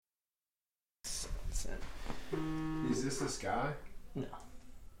Is this guy? No.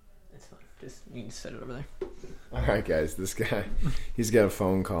 It's fine. You can set it over there. Alright guys, this guy, he's got a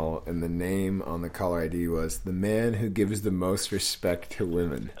phone call and the name on the caller ID was the man who gives the most respect to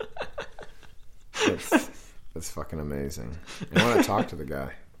women. That's fucking amazing. I want to talk to the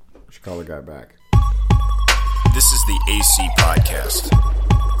guy. We should call the guy back. This is the AC Podcast.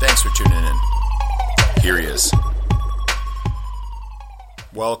 Thanks for tuning in. Here he is.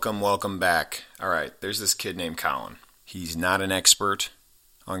 Welcome back. Alright, there's this kid named Colin. He's not an expert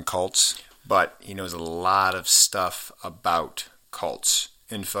on cults, but he knows a lot of stuff about cults.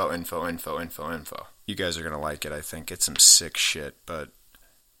 Info. You guys are going to like it, I think. It's some sick shit, but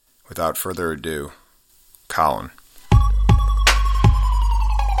without further ado, Colin.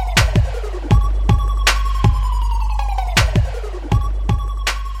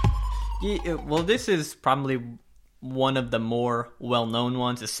 Yeah, well, this is probably one of the more well-known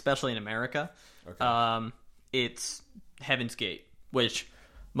ones, especially in America. Okay. It's Heaven's Gate, which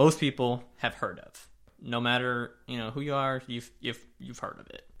most people have heard of. No matter who you are, you've heard of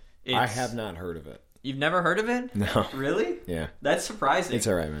it. I have not heard of it. You've never heard of it? No. Really? Yeah. That's surprising. It's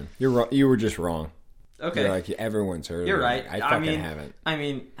all right, man. You're wrong. You were just wrong. Okay. You're like everyone's heard of it. You're right. I fucking haven't.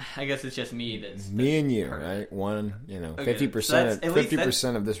 I guess it's just me that's Me and you, heard. right? 50% So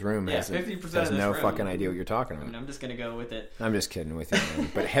 50% of this room has 50% of has this no room. fucking idea what you're talking about. I'm just gonna go with it. I'm just kidding with you, man.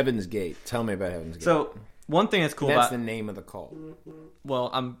 But Heaven's Gate. Tell me about Heaven's Gate. So one thing that's cool That's about the name of the cult.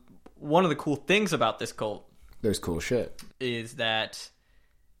 one of the cool things about this cult There's cool shit. is that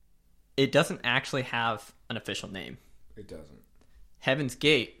it doesn't actually have an official name. It doesn't. Heaven's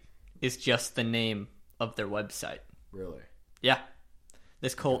Gate is just the name of their website. Really? Yeah.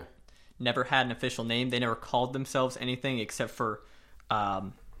 This cult never had an official name. They never called themselves anything except for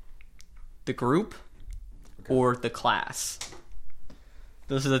the group or the class.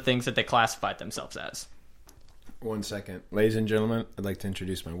 Those are the things that they classified themselves as. 1 second. Ladies and gentlemen, I'd like to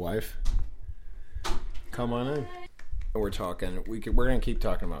introduce my wife. Come on in. We're talking. We're going to keep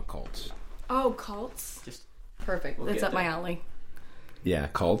talking about cults. Oh, cults? Just Perfect. We'll That's get up my there. alley. Yeah,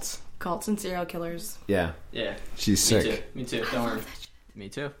 cults. Cults and serial killers. Yeah. yeah. She's sick. Me too. Don't worry. Me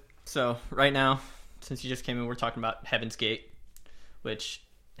too. So right now, since you just came in, we're talking about Heaven's Gate, which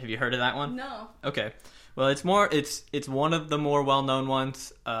have you heard of that one? No. Okay. Well, it's one of the more well-known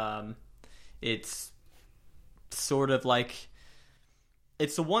ones. It's sort of like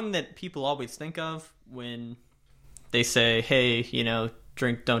it's the one that people always think of when they say, "Hey, don't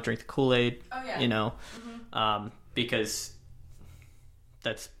drink the Kool-Aid." Oh, yeah. Because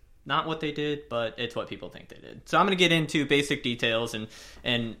that's not what they did, but it's what people think they did. So I'm going to get into basic details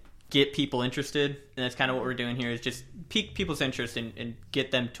and get people interested, and that's kind of what we're doing here, is just pique people's interest and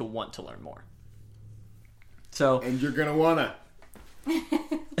get them to want to learn more. So, And you're going to want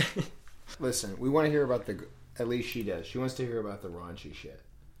to. Listen, we want to hear about at least she does. She wants to hear about the raunchy shit.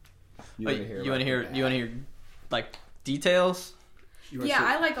 you want to hear like details?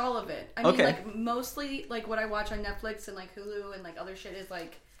 I like all of it. I mean, Okay. like, mostly, like, what I watch on Netflix and, like, Hulu and, like, other shit is,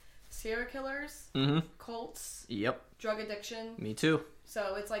 like, serial killers, cults, Yep. drug addiction. Me too.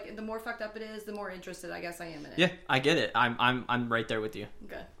 So it's like, the more fucked up it is, the more interested I guess I am in it. Yeah, I get it. I'm right there with you.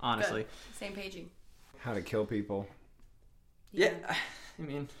 Good. Honestly. Good. Same paging. How to kill people. Yeah. I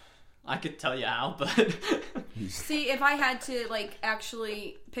mean, I could tell you how, but See, if I had to, like,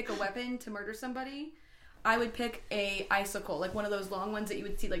 actually pick a weapon to murder somebody, I would pick a icicle, like one of those long ones that you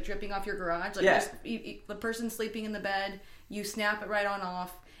would see, like, dripping off your garage. Like, Yeah. The person's sleeping in the bed, you snap it right on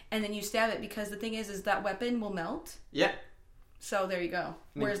off, and then you stab it, because the thing is that weapon will melt. yeah, So there you go.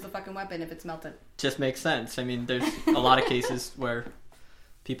 Where's the fucking weapon if it's melted? just makes sense. I mean, there's a lot of cases where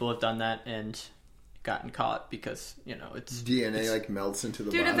people have done that and gotten caught because it's DNA like melts into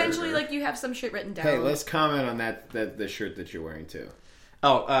the Dude, body. eventually, like, you have some shit written down. Hey, let's comment on the shirt that you're wearing too.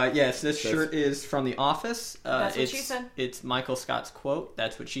 Yes, this shirt is from The Office. That's what she said. It's Michael Scott's quote.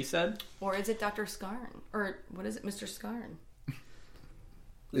 That's what she said. Or is it Dr. Scarn? Or what is it, Mr. Scarn?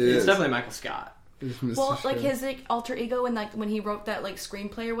 It's definitely Michael Scott. Well, like, his, like, alter ego when he wrote that, like,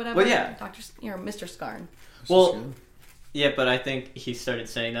 screenplay or whatever. Well, yeah. Mr. Scarn. Well, yeah, but I think he started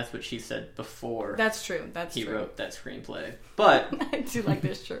saying that's what she said before That's true. That's he true. wrote that screenplay. But I do like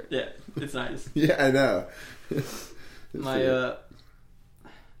this shirt. yeah, it's nice. Yeah, I know.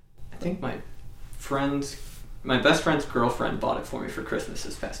 I think my best friend's girlfriend bought it for me for Christmas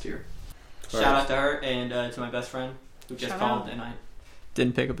this past year. Right. Shout out to her and to my best friend who just Shout called out. and I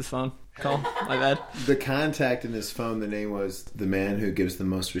didn't pick up his phone. Call. My bad. The contact in his phone, the name was the man who gives the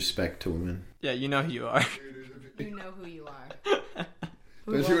most respect to women. Yeah, you know who you are. You know who you are.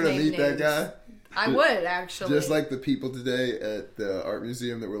 We Don't you won't want to name meet that names. guy? I would, actually. Just like the people today at the art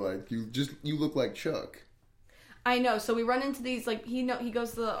museum that were like, you look like Chuck. I know. So we run into these, like, he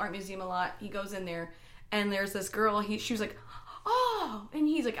goes to the art museum a lot. He goes in there, and there's this girl. She was like, oh, and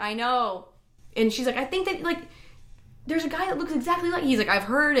he's like, I know. And she's like, I think that, like, there's a guy that looks exactly like. He's like, I've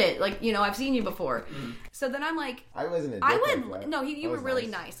heard it. Like, you know, I've seen you before. So then I'm like, I wasn't a dick I like would. that. No, you That were was really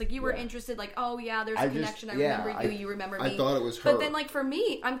nice. Like, you were interested. Like, oh yeah, there's a connection. I remember you. You remember me. I thought it was her. But then, like, for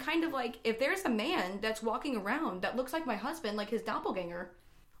me, I'm kind of like, if there's a man that's walking around that looks like my husband, like his doppelganger,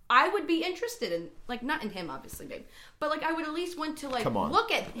 I would be interested in, like, not in him, obviously, babe, but like, I would at least want to, like, look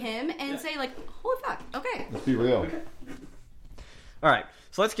at him and say, like, holy fuck, okay. Let's be real. All right,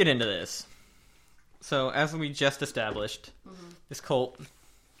 so let's get into this. So, as we just established, this cult,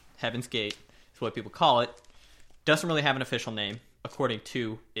 Heaven's Gate, is what people call it, doesn't really have an official name, according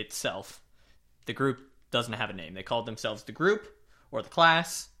to itself. The group doesn't have a name. They called themselves the group, or the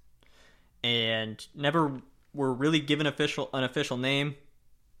class, and never were really given an official name.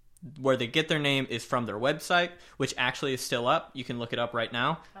 Where they get their name is from their website, which actually is still up. You can look it up right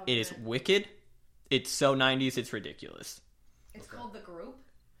now. It is wicked. It's so 90s, it's ridiculous. It's called the group?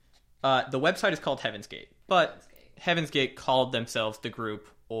 The website is called Heaven's Gate, but Heaven's Gate called themselves the group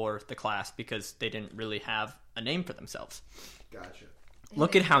or the class because they didn't really have a name for themselves. Gotcha.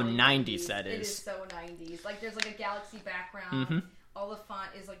 Look at how 90s that It is. is so 90s. Like, there's, like, a galaxy background. All the font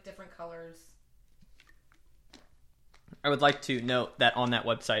is, like, different colors. I would like to note that on that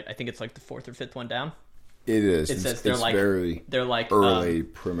website, I think it's like the 4th or 5th one down. It is. It says it's they're like early,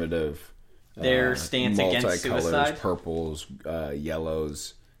 primitive. Their stance against suicide. Purples,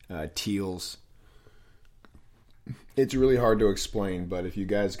 yellows, teals. It's really hard to explain, but if you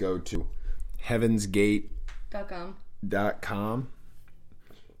guys go to heavensgate.com,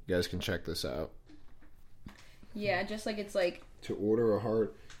 you guys can check this out. Yeah, just like it's like... To order a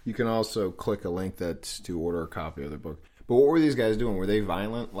heart. You can also click a link that's to order a copy of their book. But what were these guys doing? Were they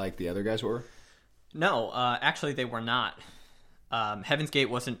violent like the other guys were? No, actually they were not. Heaven's Gate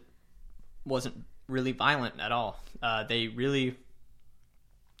wasn't really violent at all. They really,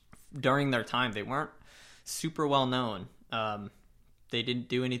 during their time, they weren't super well known. They didn't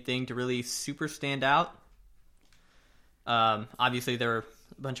do anything to really super stand out. Obviously, there were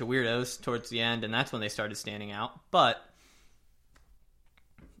a bunch of weirdos towards the end, and that's when they started standing out. But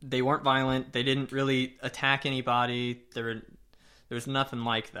they weren't violent. They didn't really attack anybody. There was nothing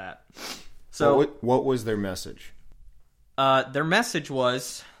like that. So, what was their message? Their message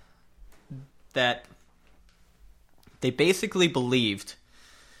was that they basically believed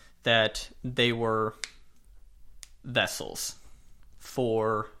that they were vessels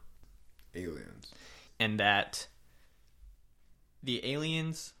for aliens, and that the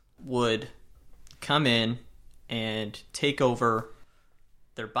aliens would come in and take over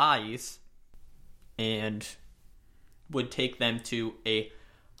their bodies and would take them to a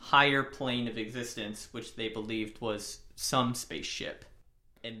higher plane of existence, which they believed was some spaceship,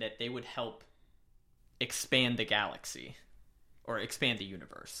 and that they would help expand the galaxy or expand the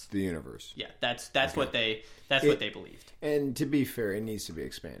universe. The universe. Yeah, that's what they believed. And to be fair, it needs to be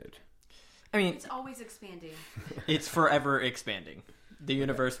expanded. I mean, It's always expanding. it's forever expanding. The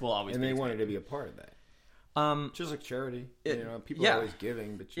universe will always And be they expanding. wanted to be a part of that. Just like charity. People are always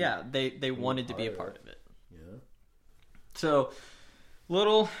giving, but they wanted to be a part of it. Yeah. So,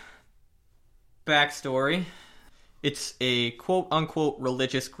 little backstory. It's a quote-unquote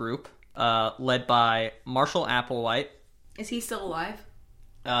religious group led by Marshall Applewhite. Is he still alive?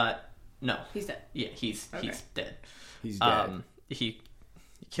 No. He's dead. Yeah, he's dead. He's dead. He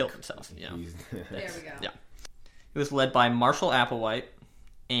killed himself. You know. There we go. Yeah. It was led by Marshall Applewhite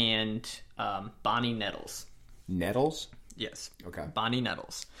and Bonnie Nettles. Nettles? Yes. Okay. Bonnie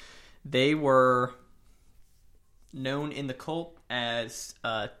Nettles. They were known in the cult as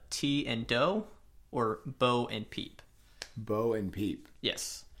T and Doe, or Bo and Peep. Bo and Peep.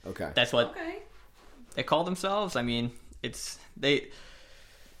 Yes. Okay. That's what they call themselves. I mean, it's they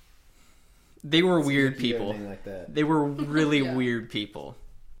were weird people. Like that. They were really weird people.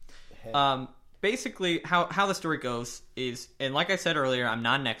 Basically, how the story goes is, and like I said earlier, I'm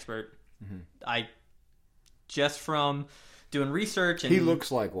not an expert. Mm-hmm. I just from doing research and he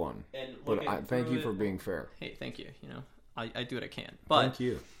looks like one. And but thank you for being fair. Hey, thank you. You know, I do what I can. But thank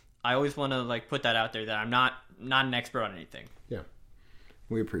you. I always want to put that out there that I'm not an expert on anything. Yeah,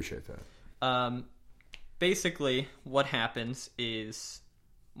 we appreciate that. Basically, what happens is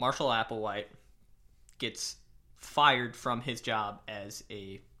Marshall Applewhite gets fired from his job as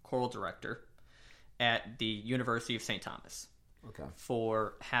a choral director at the University of St. Thomas. Okay.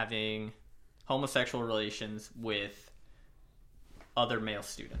 For having homosexual relations with other male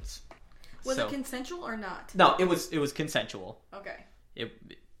students. Was it consensual or not? No, it was consensual. Okay.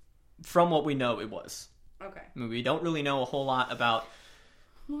 From what we know, it was. Okay. I mean, we don't really know a whole lot about.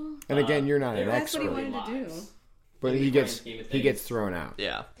 And again, you're not an That's what he expert, wanted to do. but in he the grand gets scheme of he gets things. thrown out.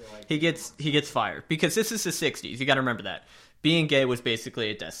 Yeah, he gets fired because this is the '60s. You got to remember that being gay was basically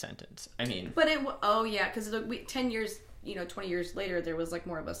a death sentence. I mean, But because 10 years, 20 years later, there was like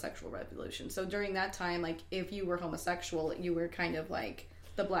more of a sexual revolution. So during that time, like if you were homosexual, you were kind of like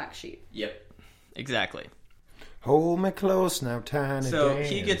the black sheep. yep, exactly. Hold me close now, tiny So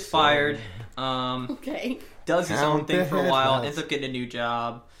he gets fired. Okay. Does his Count own thing the for a while, headlights. ends up getting a new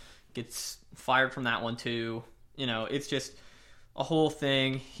job, gets fired from that one too. It's just a whole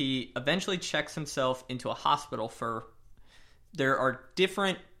thing. He eventually checks himself into a hospital there are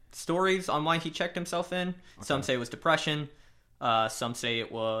different stories on why he checked himself in. Some say it was depression. Some say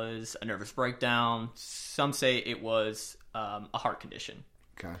it was a nervous breakdown. Some say it was a heart condition.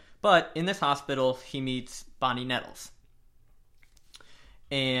 Okay. But in this hospital, he meets Bonnie Nettles.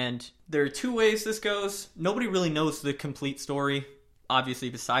 And there are two ways this goes. Nobody really knows the complete story, obviously,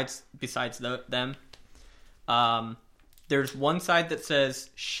 besides them. There's one side that says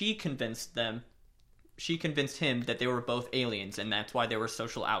she convinced him that they were both aliens, and that's why they were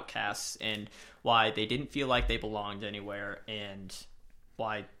social outcasts, and why they didn't feel like they belonged anywhere, and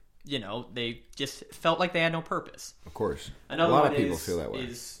why, they just felt like they had no purpose. Of course. Another a lot one of people is, feel that way.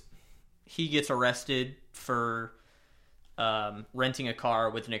 is he gets arrested for renting a car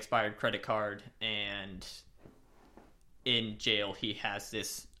with an expired credit card, and in jail he has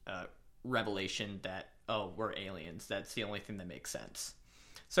this revelation that, oh, we're aliens. That's the only thing that makes sense.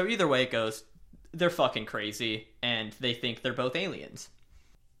 So either way it goes, they're fucking crazy, and they think they're both aliens.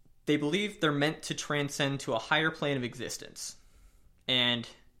 They believe they're meant to transcend to a higher plane of existence. And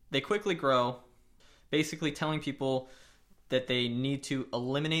they quickly grow, basically telling people that they need to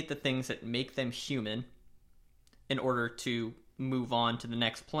eliminate the things that make them human in order to move on to the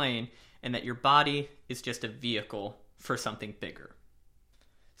next plane, and that your body is just a vehicle for something bigger.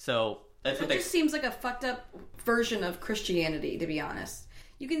 So that's what It just seems like a fucked up version of Christianity, to be honest.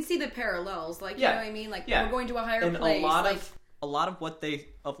 You can see the parallels, like, you know what I mean? Like, we're going to a higher and place. a lot of what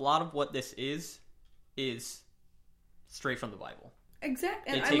this is straight from the Bible.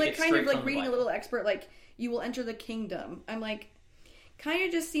 Exactly. And They I'm take like it kind straight of like from the reading a Bible. little expert, like, you will enter the kingdom. I'm like, kind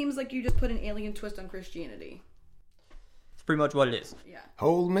of just seems like you just put an alien twist on Christianity. It's pretty much what it is. Yeah.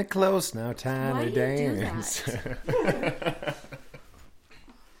 Hold me close now, Why tiny do you do dance.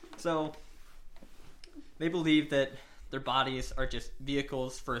 So they believe that their bodies are just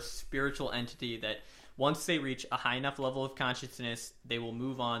vehicles for a spiritual entity that once they reach a high enough level of consciousness, they will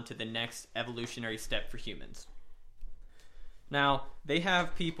move on to the next evolutionary step for humans. Now, they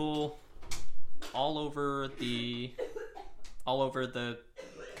have people all over the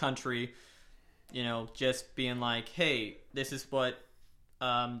country, just being like, hey, this is what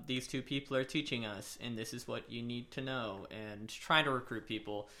these two people are teaching us, and this is what you need to know, and trying to recruit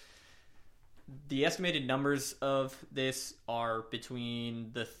people. The estimated numbers of this are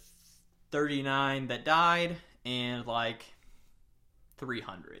between the 39 that died and like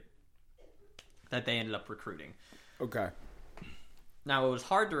 300 that they ended up recruiting. Okay. Now, it was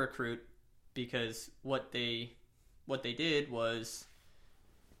hard to recruit because what they did was,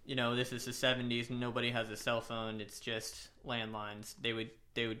 this is the 70s and nobody has a cell phone. It's just landlines. They would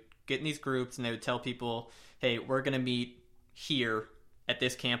get in these groups and they would tell people, hey, we're going to meet here at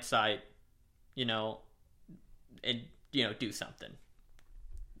this campsite, and, do something.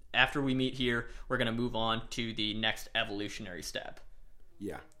 After we meet here, we're going to move on to the next evolutionary step.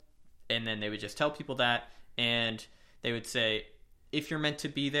 Yeah. And then they would just tell people that, and they would say, if you're meant to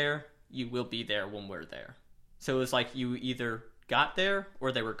be there, you will be there when we're there. So it was like you either got there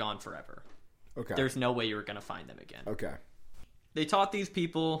or they were gone forever. Okay. There's no way you were going to find them again. Okay. They taught these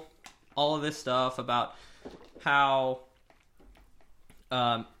people all of this stuff about how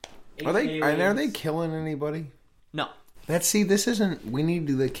Are they killing anybody? No. This isn't. We need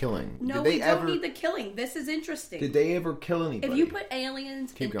to do the killing. No, Did they we don't ever, need the killing. This is interesting. Did they ever kill anybody? If you put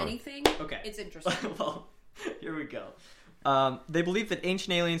aliens Keep in going. anything, Okay. it's interesting. Well, here we go. They believe that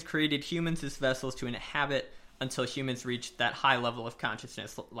ancient aliens created humans as vessels to inhabit until humans reached that high level of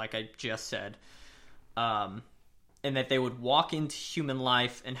consciousness, like I just said. And that they would walk into human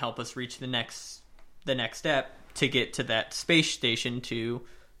life and help us reach the next step to get to that space station to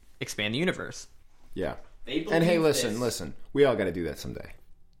expand the universe. Yeah. They And hey, believe listen. We all got to do that someday.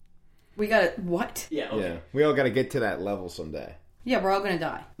 We gotta, what? Yeah, okay. Yeah. We all got to get to that level someday. Yeah, we're all gonna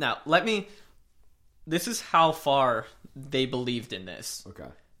die. Now, this is how far they believed in this. Okay.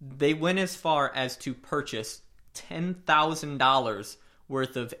 They went as far as to purchase $10,000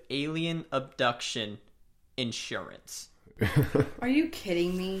 worth of alien abduction insurance. Are you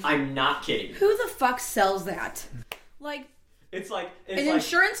kidding me? I'm not kidding. Who the fuck sells that? Like, It's like an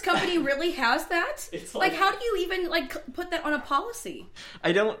insurance company really has that? It's like, like- how do you even put that on a policy?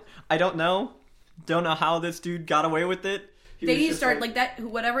 I don't know. Don't know how this dude got away with it. They need to start like that.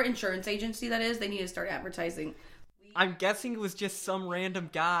 Whatever insurance agency that is, they need to start advertising. I'm guessing it was just some random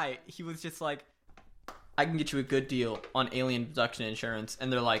guy. He was just like, I can get you a good deal on alien abduction insurance.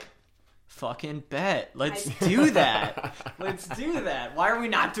 And they're like, fucking bet. Let's do that. Let's do that. Why are we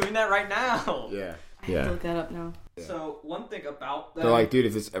not doing that right now? Yeah. I have to look that up now. So, one thing about that. They're like, dude,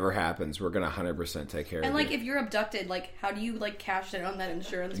 if this ever happens, we're going to 100% take care of And you. like, if you're abducted, like, how do you like cash in on that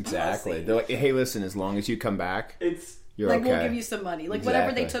insurance Exactly. policy? They're like, hey, listen, as long as you come back, it's. you're Like, okay. we'll give you some money. Like,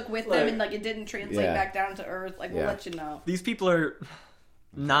 whatever they Exactly. took with Like- them and like it didn't translate Yeah. back down to Earth, like, we'll Yeah. let you know. These people are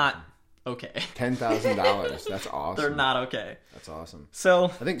not okay. $10,000. That's awesome. They're not okay. That's awesome. So,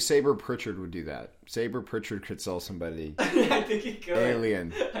 I think Saber Pritchard would do that. Saber Pritchard could sell somebody I think he could.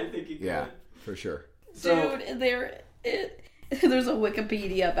 alien. I think he could. Yeah, for sure. So, Dude, there's a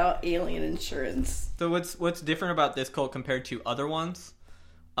Wikipedia about alien insurance. So what's different about this cult compared to other ones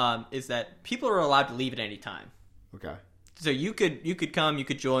is that people are allowed to leave at any time. Okay. So you could come, you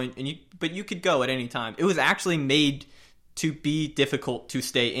could join, but you could go at any time. It was actually made to be difficult to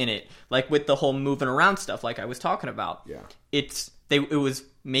stay in it, like with the whole moving around stuff, like I was talking about. Yeah. It was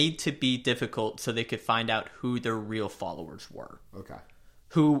made to be difficult so they could find out who their real followers were. Okay.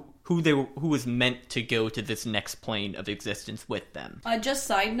 Who was meant to go to this next plane of existence with them. Just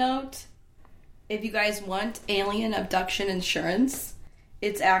side note, if you guys want alien abduction insurance,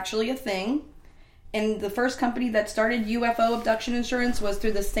 it's actually a thing. And the first company that started UFO abduction insurance was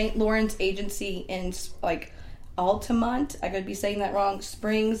through the St. Lawrence Agency in like Altamont. I could be saying that wrong.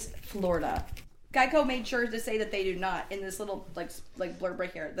 Springs, Florida. Geico made sure to say that they do not in this little like blurb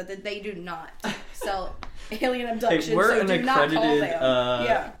right here that they do not sell alien abduction. We're so an do not call accredited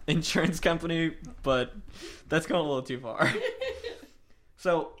them. insurance company, but that's going a little too far.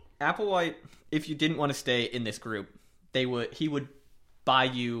 So Applewhite, if you didn't want to stay in this group, he would buy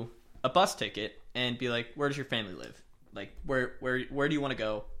you a bus ticket and be like, "Where does your family live? Like, where do you want to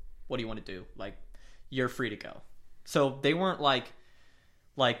go? What do you want to do? Like, you're free to go." So they weren't like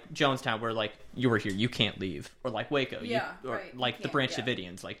Jonestown, where like you were here, you can't leave, or like Waco, or right. like You the can't, Branch yeah.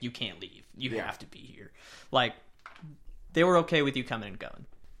 Davidians, like you can't leave, you have to be here. Like they were okay with you coming and going.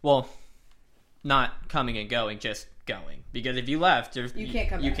 Well, not coming and going, just going, because if you left, You can't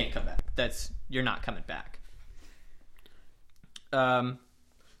come You back. can't come back. You're not coming back.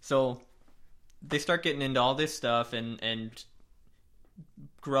 So they start getting into all this stuff and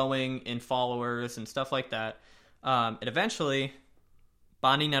growing in followers and stuff like that. And eventually,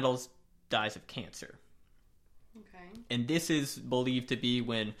 Bonnie Nettles dies of cancer. Okay. And this is believed to be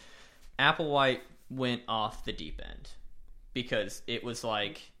when Applewhite went off the deep end. Because it was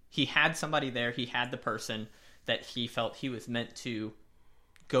like, he had somebody there, he had the person that he felt he was meant to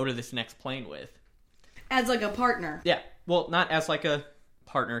go to this next plane with. As like a partner. Yeah, well, not as like a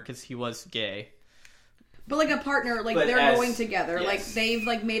partner, because he was gay. But like a partner, like But they're as- going together. yes. Like they've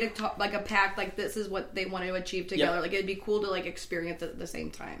like made a pact. Like this is what they want to achieve together. Yep. Like it'd be cool to like experience it at the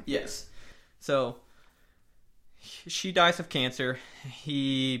same time. Yes. So she dies of cancer.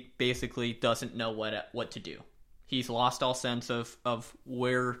 He basically doesn't know what to do. He's lost all sense of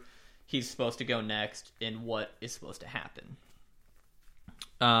where he's supposed to go next and what is supposed to happen.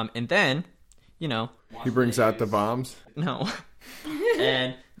 And then, He brings out the bombs. no.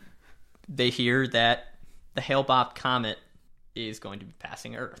 And they hear that the Hale-Bopp comet is going to be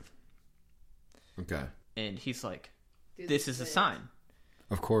passing Earth. Okay. And he's like, this is a sign.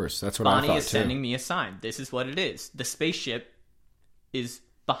 Of course. That's what Bonnie I thought is too. sending me a sign. This is what it is. The spaceship is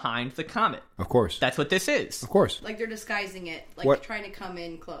behind the comet. Of course. That's what this is. Of course. Like they're disguising it. Like What- trying to come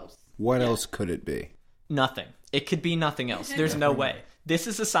in close. What else could it be? Nothing. It could be nothing else. There's no way. This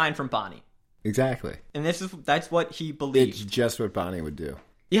is a sign from Bonnie. Exactly. And that's what he believed. It's just what Bonnie would do.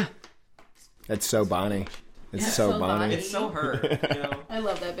 Yeah. It's so Bonnie. It's Yeah, so so Bonnie. Bonnie. It's so her, I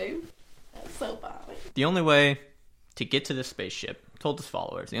love that, babe. That's so funny. The only way to get to the spaceship, told his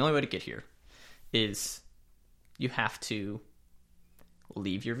followers, the only way to get here is you have to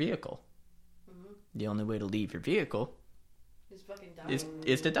leave your vehicle. Mm-hmm. The only way to leave your vehicle He's fucking dying.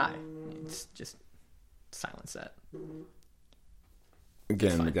 is to die. It's just silence that.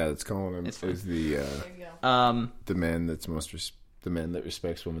 Again, the guy that's calling him It's fine. is the There you go. the man that's the man that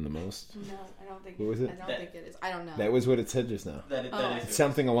respects women the most. No, I don't think. What was it? I don't think it is. I don't know. That was what it said just now. It's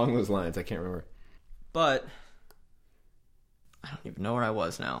something along those lines. I can't remember. But I don't even know where I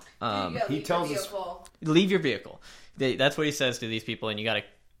was now. he tells us- Leave your vehicle. That's what he says to these people, and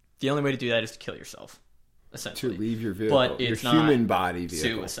the only way to do that is to kill yourself. essentially. To leave your vehicle. But it's your not human body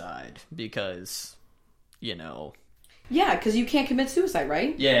vehicle. suicide because, Yeah, because you can't commit suicide,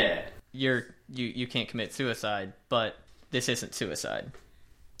 right? Yeah, you can't commit suicide, but this isn't suicide.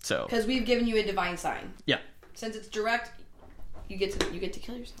 So Because we've given you a divine sign. yeah, Since it's direct, you get to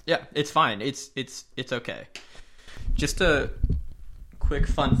kill yourself. yeah, it's fine. It's okay. Just a quick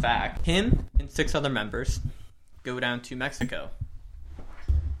fun fact: him and 6 other members go down to Mexico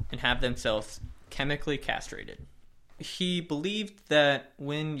and have themselves chemically castrated. He believed that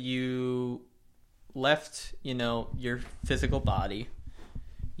when you left, your physical body,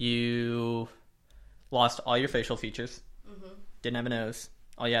 you lost all your facial features. Didn't have a nose.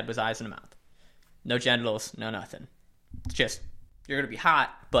 All you had was eyes and a mouth. No genitals, no nothing. It's just, you're going to be hot,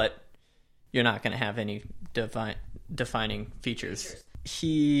 but you're not going to have any defining features.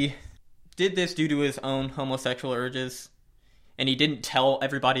 He did this due to his own homosexual urges, and he didn't tell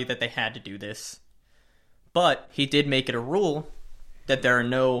everybody that they had to do this. But he did make it a rule that there are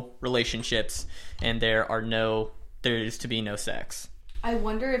no relationships and there is to be no sex. I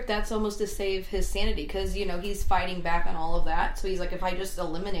wonder if that's almost to save his sanity, because, he's fighting back on all of that. So he's like, if I just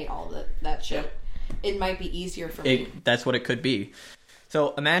eliminate all of that shit, it might be easier for me. That's what it could be.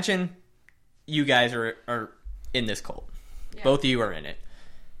 So imagine you guys are in this cult. Yeah. Both of you are in it.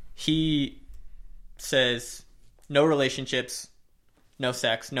 He says, no relationships, no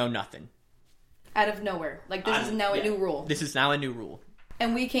sex, no nothing. Out of nowhere. Like, this is now a new rule. This is now a new rule.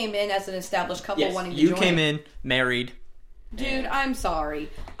 And we came in as an established couple wanting to join. You came in, married. Dude, I'm sorry.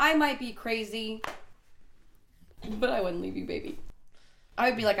 I might be crazy, but I wouldn't leave you, baby. I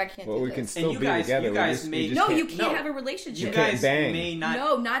would be like, I can't do this. Well, we can still be together. You can't have a relationship. You guys bang. may not.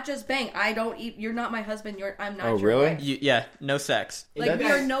 No, not just bang. I don't. You're not my husband. I'm not. Oh, your really? wife. No sex. Like, we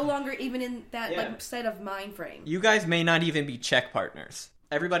are no longer even in that set of mind frame. You guys may not even be check partners.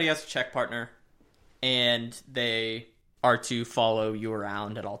 Everybody has a check partner, and they are to follow you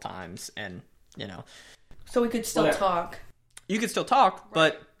around at all times, and So we could still talk. You could still talk,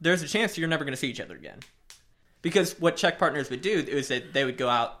 but there's a chance you're never going to see each other again. Because what check partners would do is that they would go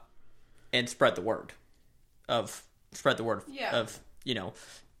out and spread the word of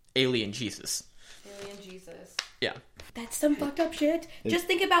alien Jesus. Alien Jesus. Yeah. That's some fucked up shit. Just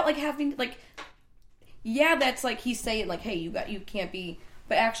think about having that's he's saying hey, you can't be,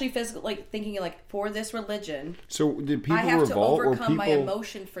 but actually physical thinking for this religion. So did people I have revolt to overcome or people? my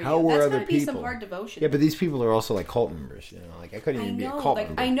emotion for you. How were That's other gotta be people? some hard devotion. Yeah, but these people are also cult members. I couldn't even be a cult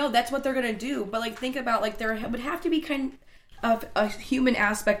member. I know that's what they're gonna do, but think about there would have to be kind of a human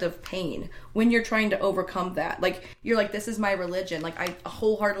aspect of pain when you're trying to overcome that. You're this is my religion. I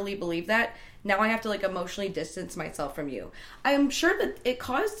wholeheartedly believe that. Now I have to emotionally distance myself from you. I am sure that it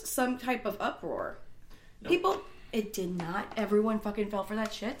caused some type of uproar. No. It did not. Everyone fucking fell for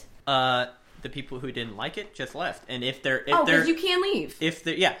that shit. The people who didn't like it just left, and if they're because you can't leave. If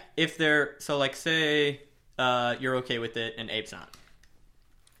they're say you're okay with it and Abe's not.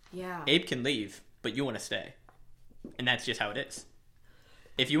 Yeah. Abe can leave, but you want to stay, and that's just how it is.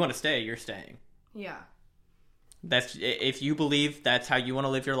 If you want to stay, you're staying. Yeah. That's if you believe that's how you want to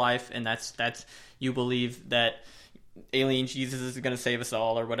live your life, and that's you believe that alien Jesus is going to save us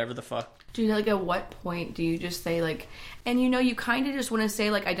all, or whatever the fuck. Dude, at what point do you just say and you kind of just want to say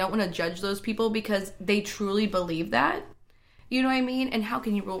I don't want to judge those people because they truly believe that. You know what I mean? And how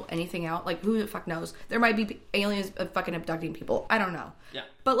can you rule anything out? Who the fuck knows? There might be aliens fucking abducting people. I don't know. Yeah.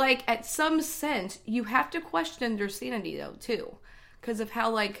 But at some sense, you have to question their sanity though too, because of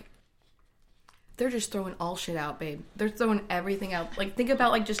how they're just throwing all shit out, babe. They're throwing everything out. Think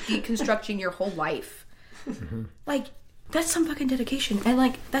about just deconstructing your whole life. That's some fucking dedication,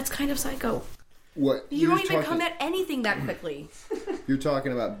 and that's kind of psycho. What you don't even come at anything that quickly. You're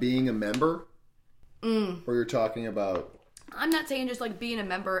talking about being a member, or you're talking about. I'm not saying just being a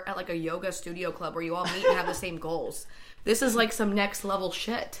member at a yoga studio club where you all meet and have the same goals. This is some next level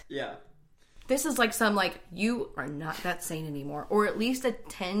shit. Yeah. This is some you are not that sane anymore, or at least a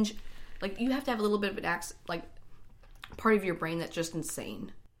tinge. You have to have a little bit of an part of your brain that's just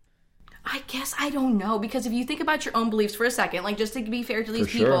insane. I guess I don't know, because if you think about your own beliefs for a second, just to be fair to these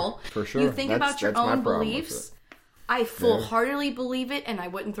people, you think about your own beliefs. I full-heartedly believe it, and I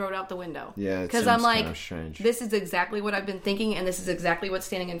wouldn't throw it out the window. Yeah, because I'm strange. This is exactly what I've been thinking, and this is exactly what's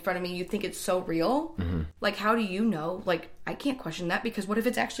standing in front of me. You think it's so real? Mm-hmm. How do you know? I can't question that, because what if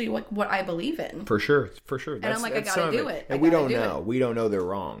it's actually what I believe in? For sure. And I'm I gotta do it. And we don't know. We don't know they're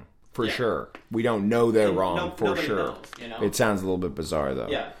wrong. For sure. We don't know they're wrong, for sure. Knows, It sounds a little bit bizarre, though.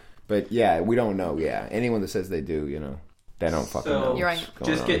 Yeah. But we don't know. Anyone that says they do, they don't fucking know. You're right.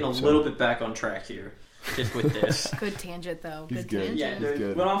 Just getting a little bit back on track here. just with this. Good tangent, though. He's good. Yeah, He's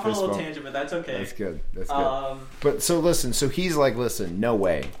good. went off on a Fist little bump. tangent, but that's okay. That's good. That's good. Um, But so listen. So he's like, listen, no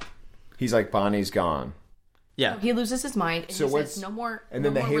way. He's like, Bonnie's gone. yeah, He loses his mind, and So he what's- says, no more. And no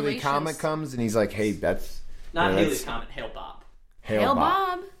then the more Haley relations. Comet comes, and he's like, hey, that's not yeah, Haley's that's- comment. Hail Bob. Hail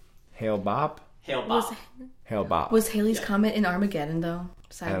Bob. Hail Bop. Hail Bob. Hail Bop. Was Haley's Yeah. Comet in Armageddon, though?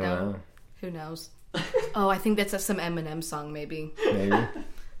 I Side don't note. know. Who knows? Oh, I think that's some Eminem song, maybe. Maybe.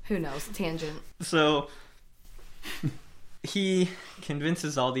 Who knows? Tangent. So he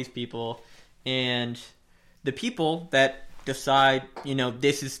convinces all these people, and the people that decide,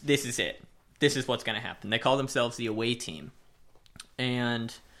 this is it. This is what's going to happen. They call themselves the away team,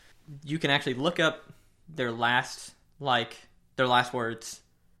 and you can actually look up their last words.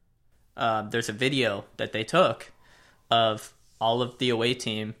 There's a video that they took of all of the away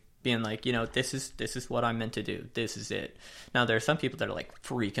team being like, this is what I'm meant to do. This is it. Now, there are some people that are like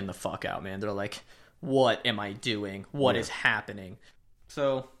freaking the fuck out, man. They're like, what am I doing? What is happening?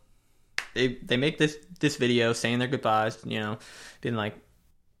 So they make this video saying their goodbyes, being like,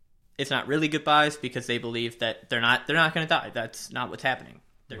 it's not really goodbyes because they believe that they're not going to die. That's not what's happening.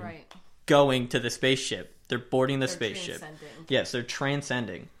 They're Right. going to the spaceship. They're boarding the They're spaceship. transcending. Yes, they're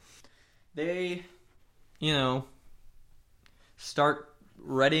transcending. They, start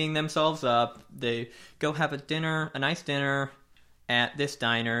readying themselves up. They go have a nice dinner at this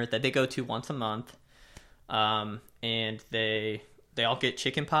diner that they go to once a month. And they all get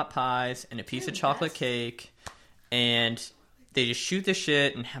chicken pot pies and a piece of chocolate cake, and they just shoot the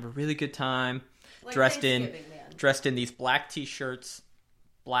shit and have a really good time. Like dressed in Thanksgiving, man. dressed in these black t-shirts,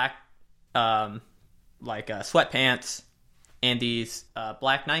 black sweatpants, and these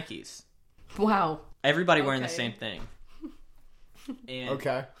black Nikes. Wow. Everybody wearing the Okay. same thing. And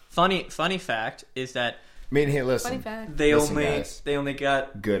Okay. funny fact is that I mean, hey, listen. Funny fact. they Listen, guys. only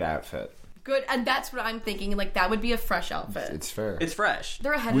got Good outfit. Good, and that's what I'm thinking. Like, that would be a fresh outfit. It's fair. it's fresh.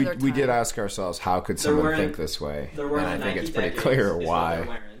 They're ahead we of their time. we did ask ourselves, how could someone wearing- think this way? They're And wearing I the think Nike it's pretty Decades clear is what they're why.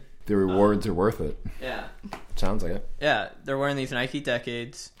 wearing. The rewards are worth it. Yeah. Sounds like it. Yeah, they're wearing these Nike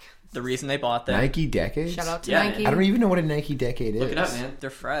Decades. The reason they bought them. Nike Decades? Shout out to Yeah, Nike. I don't even know what a Nike Decade is. Look it up, man. They're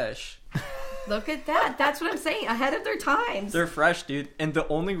fresh. Look at that. That's what I'm saying. Ahead of their times. They're fresh, dude. And the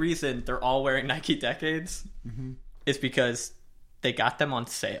only reason they're all wearing Nike Decades is because they got them on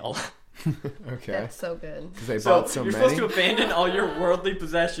sale. Okay. That's so good. Because they So bought so you're many. supposed to abandon all your worldly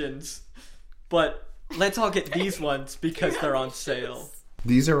possessions, but let's all get these ones because they're on sale.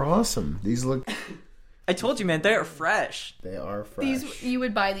 These are awesome. These look. I told you, man, they are fresh. They are fresh. These, you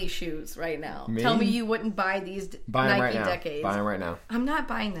would buy these shoes right now. Me? Tell me you wouldn't buy these Buy them Nike right now. Decades. Buy them right now. I'm not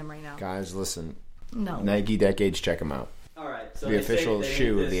buying them right now. Guys, listen. No. Nike Decades, check them out. All right, so The official they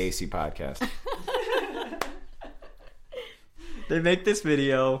shoe make of the this- AC podcast. They make this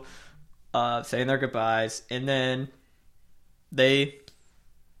video saying their goodbyes, and then they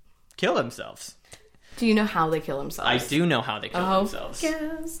kill themselves. Do you know how they kill themselves? I do know how they kill Oh, themselves.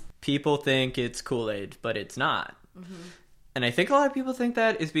 yes. People think it's Kool-Aid, but it's not. Mm-hmm. And I think a lot of people think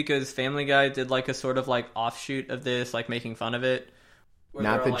that is because Family Guy did like a sort of like offshoot of this, like making fun of it. where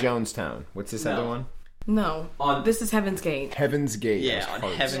Not they're the like- Jonestown. What's this other No. one? No. On- This is Heaven's Gate. Heaven's Gate. Yeah, That's on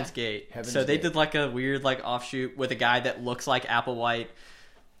close. Heaven's Yeah. Gate. Heaven's So they Gate. did like a weird like offshoot with a guy that looks like Applewhite,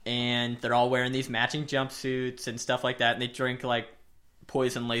 and they're all wearing these matching jumpsuits and stuff like that, and they drink like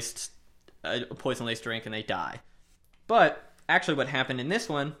poison laced drink and they die. But actually, what happened in this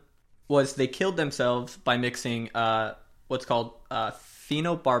one was they killed themselves by mixing what's called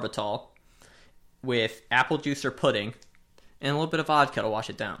phenobarbital with apple juice or pudding and a little bit of vodka to wash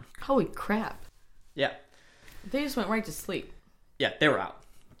it down. Holy crap. Yeah, They just went right to sleep. yeah, they were out.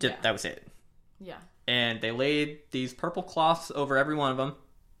 Yeah. That was it. Yeah. And they laid these purple cloths over every one of them.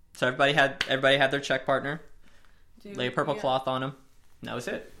 So everybody had their check partner. Dude, Lay a purple yeah. cloth on them. And that was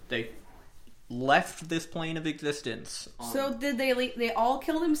it. They left this plane of existence. So did they leave, they all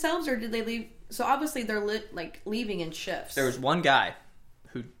kill themselves, or did they leave? So obviously they're leaving in shifts. There was one guy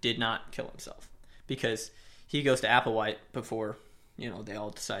who did not kill himself because he goes to Applewhite before they all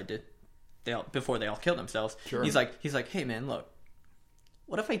decided before they all killed themselves. Sure. He's like, hey man, look,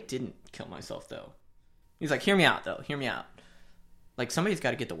 what if I didn't kill myself though? He's like, hear me out though. Hear me out. Like somebody's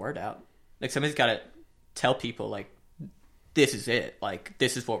got to get the word out. Like somebody's got to tell people like this is it. Like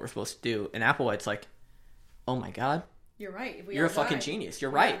this is what we're supposed to do. And Applewhite's like, oh my god, You're right. If we you're a all fucking die. genius.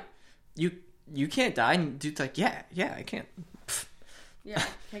 You're right. You can't die. And dude's like, yeah, I can't. Yeah,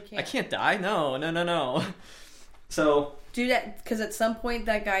 I can't. I can't die. No. So do that because at some point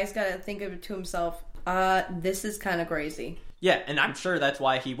that guy's got to think of it to himself. This is kind of crazy. yeah, and I'm sure that's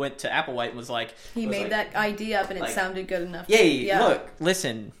why he went to Applewhite and was like, He made that idea up, and it like, sounded good enough. Yay! Yeah. Look,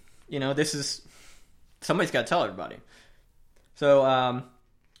 listen. This is somebody's got to tell everybody. So,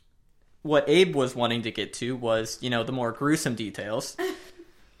 what Abe was wanting to get to was, the more gruesome details.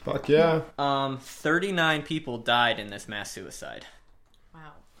 Fuck yeah. 39 people died in this mass suicide.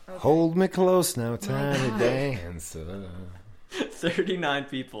 Wow. Okay. Hold me close now, tiny dancer. 39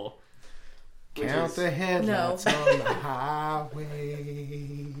 people. Count the headlights on the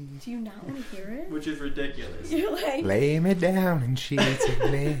highway. Do you not want to hear it? Which is ridiculous. You're like... Lay me down in sheets of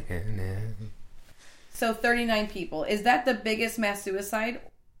linen. So 39 people. Is that the biggest mass suicide?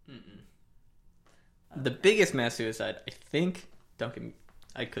 The biggest mass suicide, I think,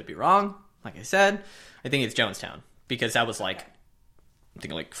 I could be wrong. Like I said, I think it's Jonestown. Because that was like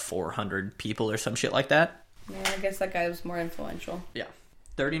 400 people or some shit like that. Yeah, I guess that guy was more influential. Yeah.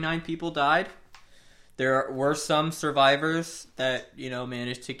 39 people died. There were some survivors that,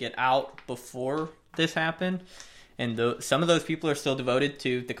 managed to get out before this happened. And some of those people are still devoted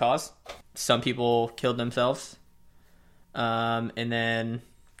to the cause. Some people killed themselves. And then,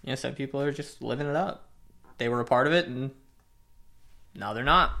 some people are just living it up. They were a part of it, and now they're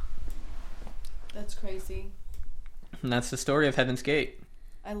not. That's crazy. And that's the story of Heaven's Gate.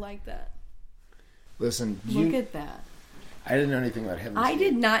 I like that. Listen, Look at that. I didn't know anything about Heaven's Gate. I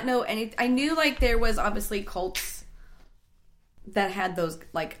did not know any. I knew there was obviously cults that had those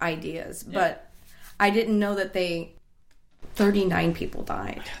ideas, but I didn't know that 39 people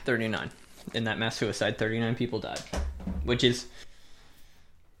died. 39. In that mass suicide, 39 people died. Which is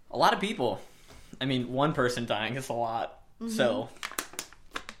a lot of people. I mean, one person dying is a lot. Mm-hmm. So,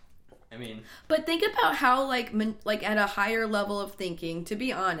 I mean... But think about how, at a higher level of thinking, to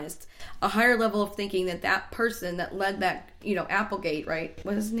be honest, a higher level of thinking that person that led that, Applegate, right?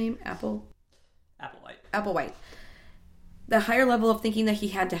 What is his name? Applewhite. The higher level of thinking that he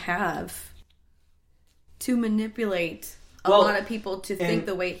had to have to manipulate a lot of people to think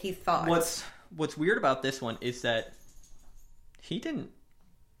the way he thought. What's weird about this one is that he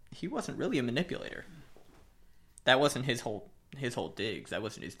wasn't really a manipulator. That wasn't his whole digs. That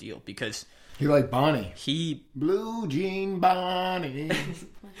wasn't his deal, because he liked Bonnie. He Blue Jean Bonnie.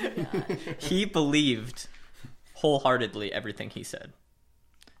 He believed wholeheartedly everything he said.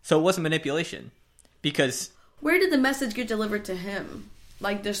 So it wasn't manipulation, because where did the message get delivered to him?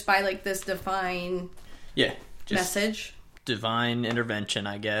 Just by this divine message? Divine intervention,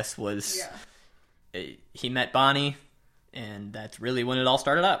 I guess, was he met Bonnie, and that's really when it all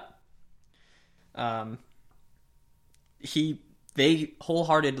started up. They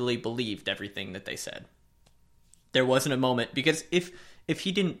wholeheartedly believed everything that they said. There wasn't a moment, because if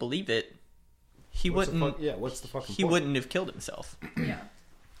he didn't believe it, what's the fucking point? Wouldn't have killed himself. Yeah.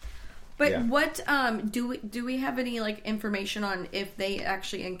 But what do we have any information on if they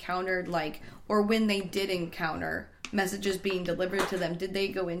actually encountered or when they did encounter messages being delivered to them? Did they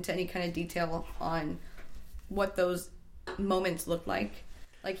go into any kind of detail on what those moments looked like?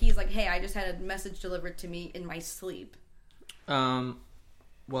 He's like, hey, I just had a message delivered to me in my sleep.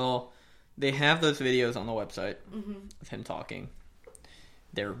 Well, they have those videos on the website of him talking.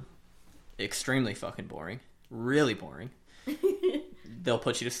 They're extremely fucking boring. Really boring. They'll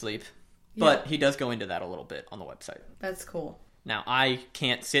put you to sleep. But he does go into that a little bit on the website. That's cool. Now, I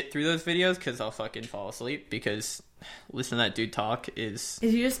can't sit through those videos because I'll fucking fall asleep, because listening to that dude talk is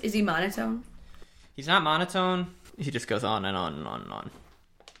he monotone? He's not monotone. He just goes on and on and on and on.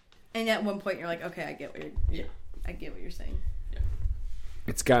 And at one point you're like, okay, I get what you're saying. Yeah.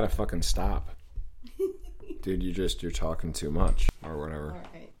 It's gotta fucking stop. Dude, you're talking too much. Or whatever.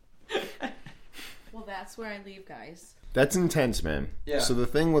 Alright. Well, that's where I leave, guys. That's intense, man. Yeah. So the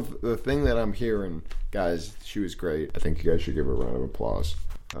thing that I'm hearing, guys, she was great. I think you guys should give her a round of applause.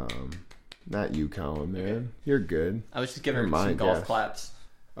 Not you, Colin, man. You're good. I was just giving her some golf claps.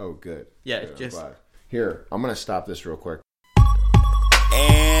 Oh, good. Yeah, good. just... Here, I'm going to stop this real quick.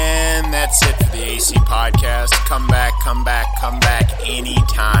 And that's it for the AC Podcast. Come back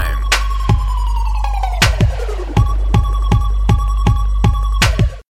anytime.